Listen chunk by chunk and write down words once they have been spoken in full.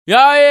E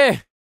aí?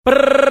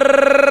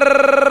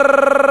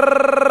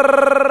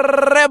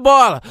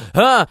 Rebola.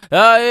 E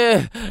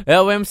aí?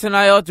 É o MC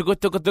Nael.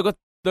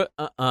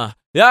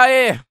 E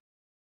aí?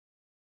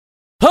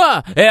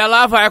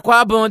 Ela vai com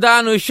a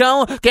bunda no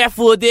chão, quer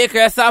fuder com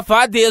essa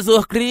safadeza,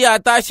 os cria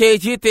tá cheio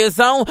de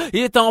tesão,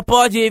 então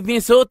pode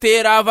vir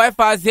solteira, vai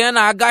fazendo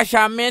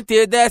agachamento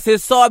e desce e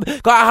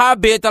sobe com a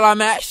rabeta, ela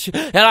mexe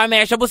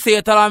a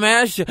buceta, ela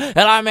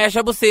mexe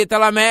a buceta,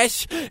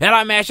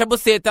 ela mexe a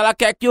buceta, ela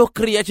quer que o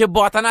cria te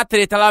bota na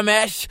treta, ela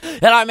mexe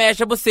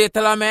a buceta,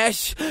 ela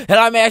mexe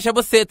a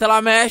buceta,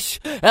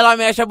 ela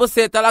mexe a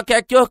buceta, ela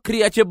quer que o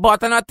cria te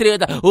bota na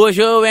treta.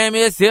 Hoje o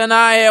MC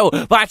Nael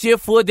vai te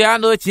fuder a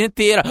noite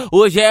inteira.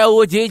 Hoje é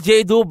o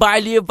DJ do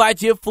baile, vai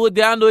te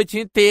fuder a noite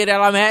inteira.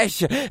 Ela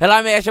mexe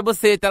a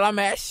buceta, ela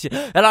mexe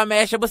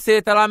a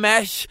buceta, ela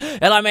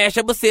mexe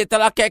a buceta,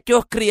 ela quer que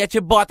eu cria,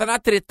 te bota na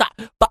treta.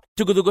 Pá,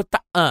 tchugudugu,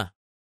 tá,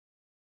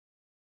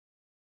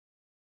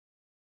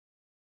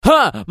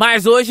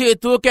 Mas hoje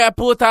tu quer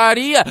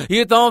putaria,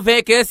 então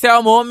vem que esse é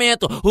o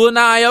momento. O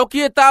Nael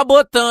que tá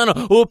botando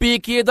o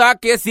pique do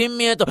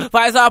aquecimento,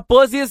 faz a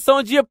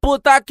posição de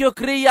puta que o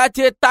cria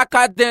te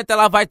taca dentro.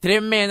 Ela vai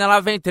tremendo, ela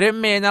vem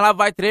tremendo, ela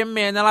vai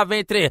tremendo, ela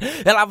vem tremendo.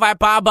 Ela vai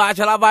pra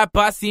baixo, ela vai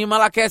pra cima,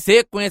 ela quer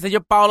sequência de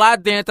pau lá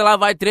dentro. Ela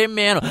vai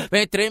tremendo,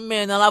 vem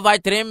tremendo, ela vai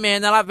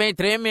tremendo, ela vem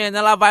tremendo,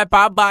 ela vai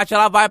pra baixo,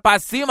 ela vai pra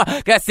cima,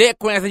 quer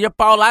sequência de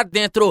pau lá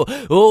dentro.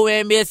 O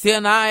MC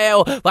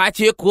Nael vai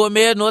te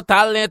comer no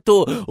talento.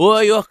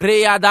 Oi, o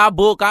cria da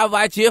boca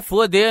vai te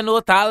foder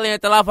no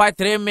talento. Ela vai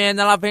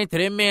tremendo, ela vem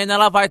tremendo,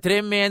 ela vai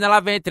tremendo, ela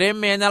vem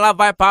tremendo, ela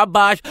vai pra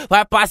baixo,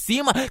 vai pra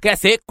cima, quer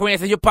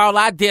sequência de pau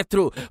lá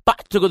dentro. Pá,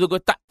 tchugudugu,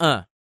 tá,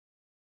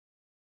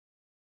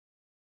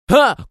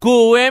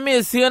 Com o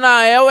MC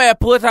Nael é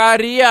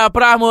putaria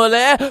pra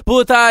mulher,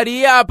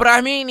 putaria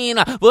pra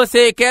menina.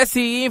 Você quer se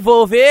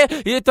envolver?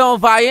 Então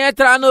vai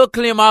entrar no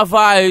clima,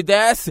 vai,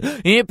 desce,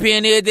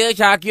 empina e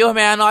deixa que o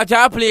menor te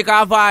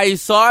aplica, vai,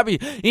 sobe,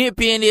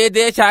 empina e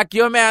deixa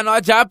que o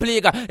menor te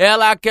aplica.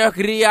 Ela quer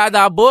criar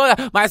da boa,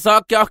 mas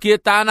só quer o que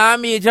tá na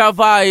mídia,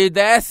 vai,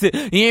 desce,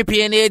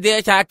 empina e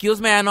deixa que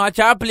os menor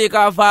te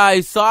aplica,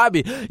 vai,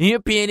 sobe,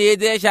 empina e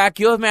deixa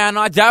que os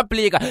menor te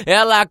aplica.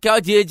 Ela quer o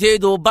DJ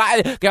do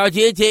baile, quer o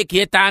DJ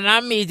que tá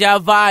na mídia,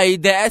 vai,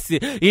 desce,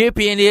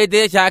 empina e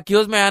deixa que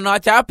os menor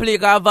te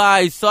aplica,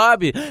 vai,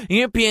 sobe,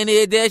 empina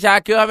e deixa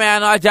que os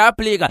menor te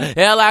aplica.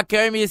 Ela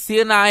quer me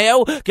ensinar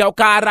que é o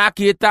cara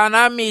que tá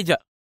na mídia.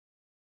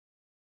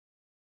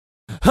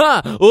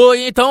 Ou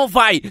então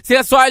vai,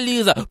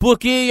 sensualiza,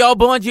 porque é o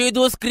bonde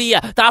dos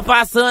cria, tá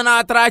passando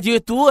atrás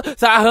de tu,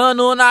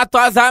 sarrando nas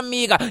tuas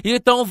amigas.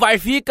 Então vai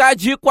ficar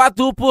de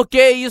quatro,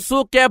 porque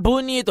isso que é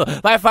bonito.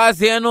 Vai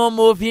fazendo um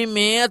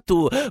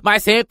movimento,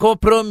 mas sem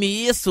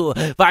compromisso.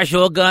 Vai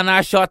jogando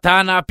a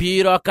xota na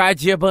piroca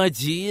de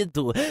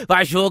bandido.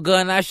 Vai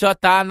jogando a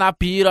xota na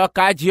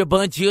piroca de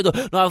bandido.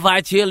 Nós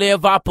vai te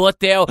levar pro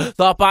hotel,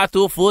 só pra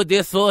tu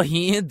foder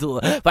sorrindo.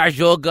 Vai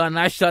jogando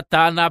a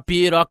xota na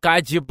piroca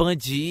de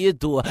bandido.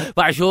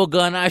 Vai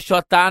jogando a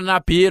xota na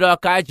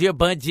piroca de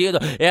bandido.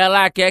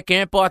 Ela quer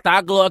quem porta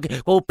a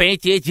Glock com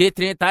pente de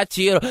 30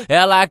 tiros.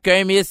 Ela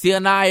quer me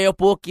ensinar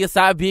porque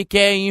sabe que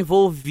é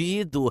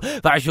envolvido.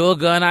 Vai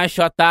jogando a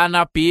xota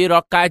na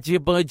piroca de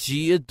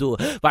bandido.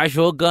 Vai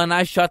jogando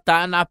a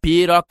xota na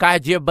piroca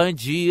de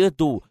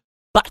bandido.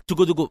 Pá,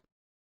 tchugudugu.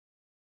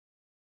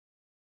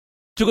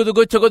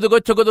 Tchugudugu,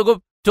 tchugudugu,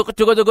 tchugudugu.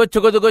 Tchugudugu,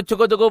 tchugudugu,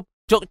 tchugudugu.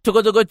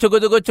 Tchugudugu,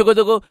 tchugudugu,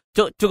 tchugudugu.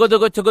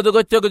 Tchugudugu,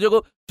 tchugudugu,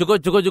 tchugudugu.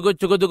 Tchugudugu,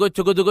 tchugudugu,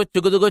 tchugudugu.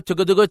 Tchugudugu,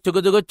 tchugudugu,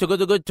 tchugudugu.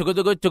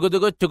 Tchugudugu, tchugudugu,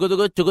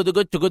 tchugudugu.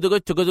 Tchugudugu, tchugudugu,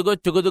 tchugudugu. Tchugudugu,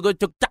 tchugudugu,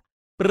 tchugudugu.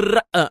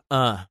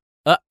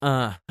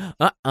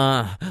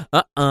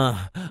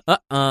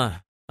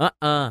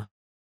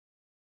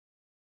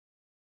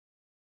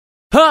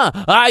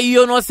 Aí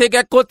eu não sei o que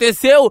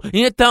aconteceu,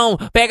 então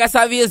pega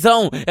essa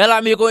visão.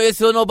 Ela me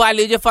conheceu no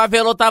baile de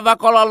favela, eu tava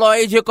com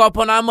lolói de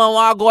copo na mão.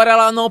 Agora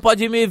ela não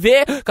pode me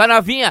ver,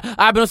 canavinha,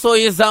 abre um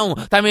sorrisão.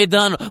 Tá me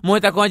dando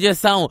muita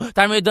condição,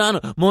 tá me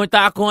dando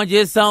muita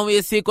condição.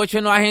 E se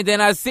continuar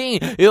rendendo assim,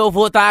 eu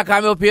vou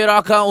tacar meu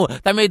pirocão.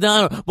 Tá me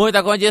dando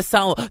muita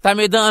condição, tá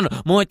me dando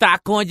muita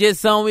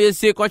condição. E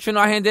se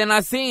continuar rendendo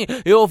assim,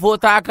 eu vou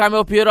tacar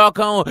meu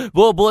pirocão.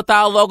 Vou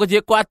botar logo de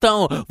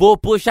quatão, vou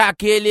puxar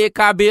aquele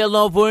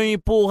cabelão, vou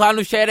empurrar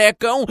no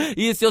xerecão.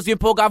 E se eu se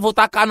empolgar, vou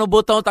tacar no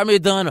botão. Tá me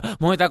dando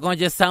muita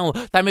condição,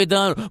 tá me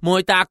dando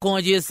muita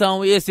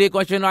condição. E se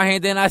continuar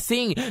rendendo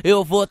assim,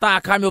 eu vou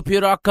tacar meu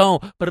pirocão.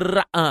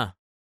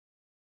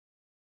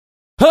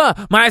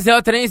 Mas é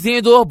o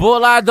trenzinho do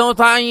boladão,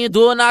 tá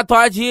indo na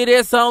tua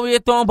direção.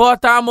 Então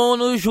bota a mão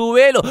no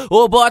joelho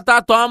ou bota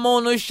a tua mão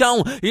no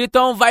chão.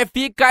 Então vai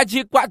ficar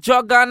de quatro,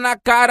 joga na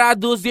cara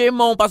dos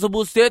irmãos. Passa o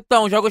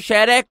bucetão, joga o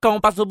xerecão.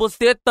 Passa o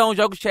bucetão,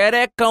 joga o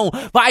xerecão.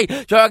 Vai,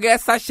 joga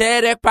essa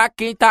xereca pra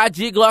quem tá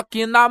de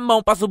Glock na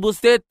mão. Passa o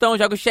bucetão,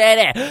 joga o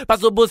xere.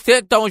 Passa o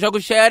bucetão, joga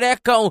o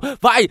xerecão.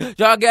 Vai,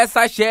 joga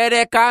essa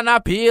xereca na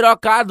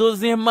piroca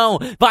dos irmãos.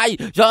 Vai,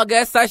 joga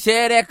essa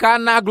xereca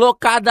na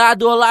glocada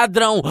do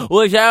ladrão. bucetão.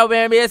 Hoje é o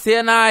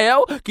MC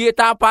Nael que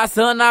tá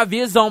passando a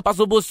visão.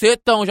 Passa o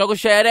bucetão, joga o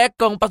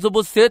xerecão. Passa o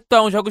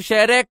bucetão, joga o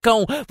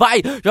xerecão.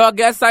 Vai,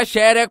 joga essa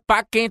xereca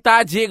pra quem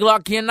tá de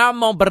Glock na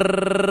mão.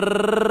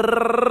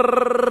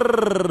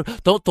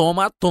 Então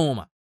toma.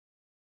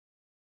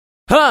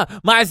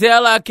 Mas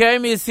ela quer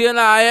MC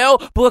Nael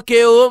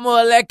porque o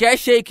moleque é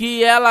shake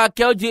e ela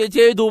quer o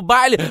DJ do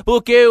baile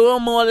porque o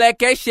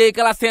moleque é shake.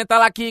 Ela senta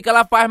lá aqui que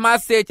ela faz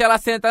macete, ela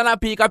senta na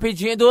pica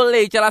pedindo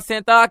leite. Ela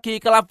senta lá aqui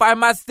que ela faz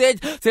macete,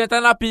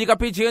 senta na pica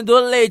pedindo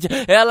leite.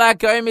 Ela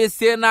quer o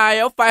MC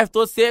Nael, faz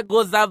você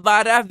gozar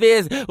várias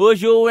vezes.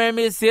 Hoje o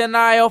MC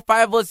Nael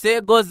faz você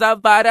gozar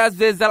várias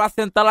vezes. Ela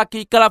senta lá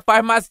aqui que ela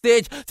faz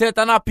macete,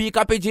 senta na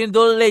pica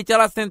pedindo leite.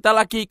 Ela senta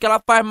lá aqui que ela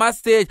faz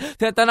macete,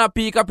 senta na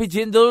pica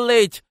pedindo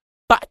leite.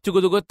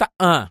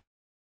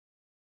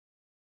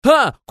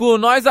 Com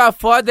nós a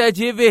foda é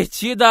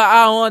divertida,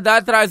 a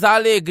onda traz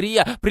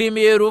alegria.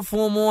 Primeiro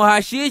fumo um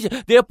haxixe,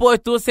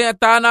 depois tu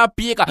senta na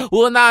pica.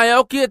 O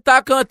Nael que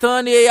tá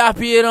cantando e a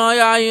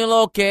piranha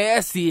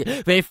enlouquece.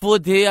 Vem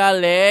fuder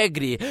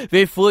alegre,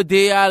 vem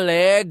fuder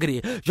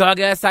alegre.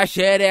 Joga essa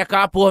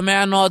xereca por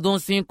menor de um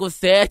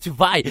 57,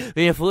 vai.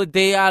 Vem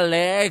fuder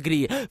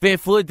alegre, vem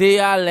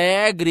fuder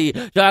alegre.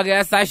 Joga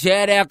essa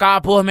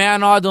xereca por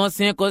menor de um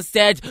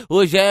 57.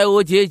 Hoje é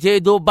o DJ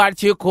do bar,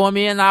 te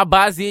come na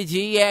base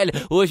de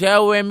Hoje é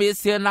o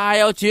MC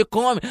Nael, te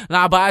come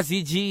na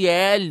base de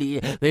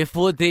L. Vem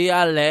fuder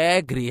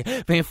alegre,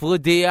 vem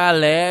fuder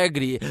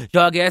alegre.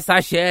 Joga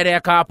essa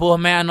xereca por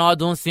menor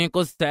de um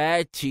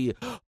 57.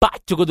 Pá,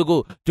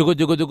 tchugudugu.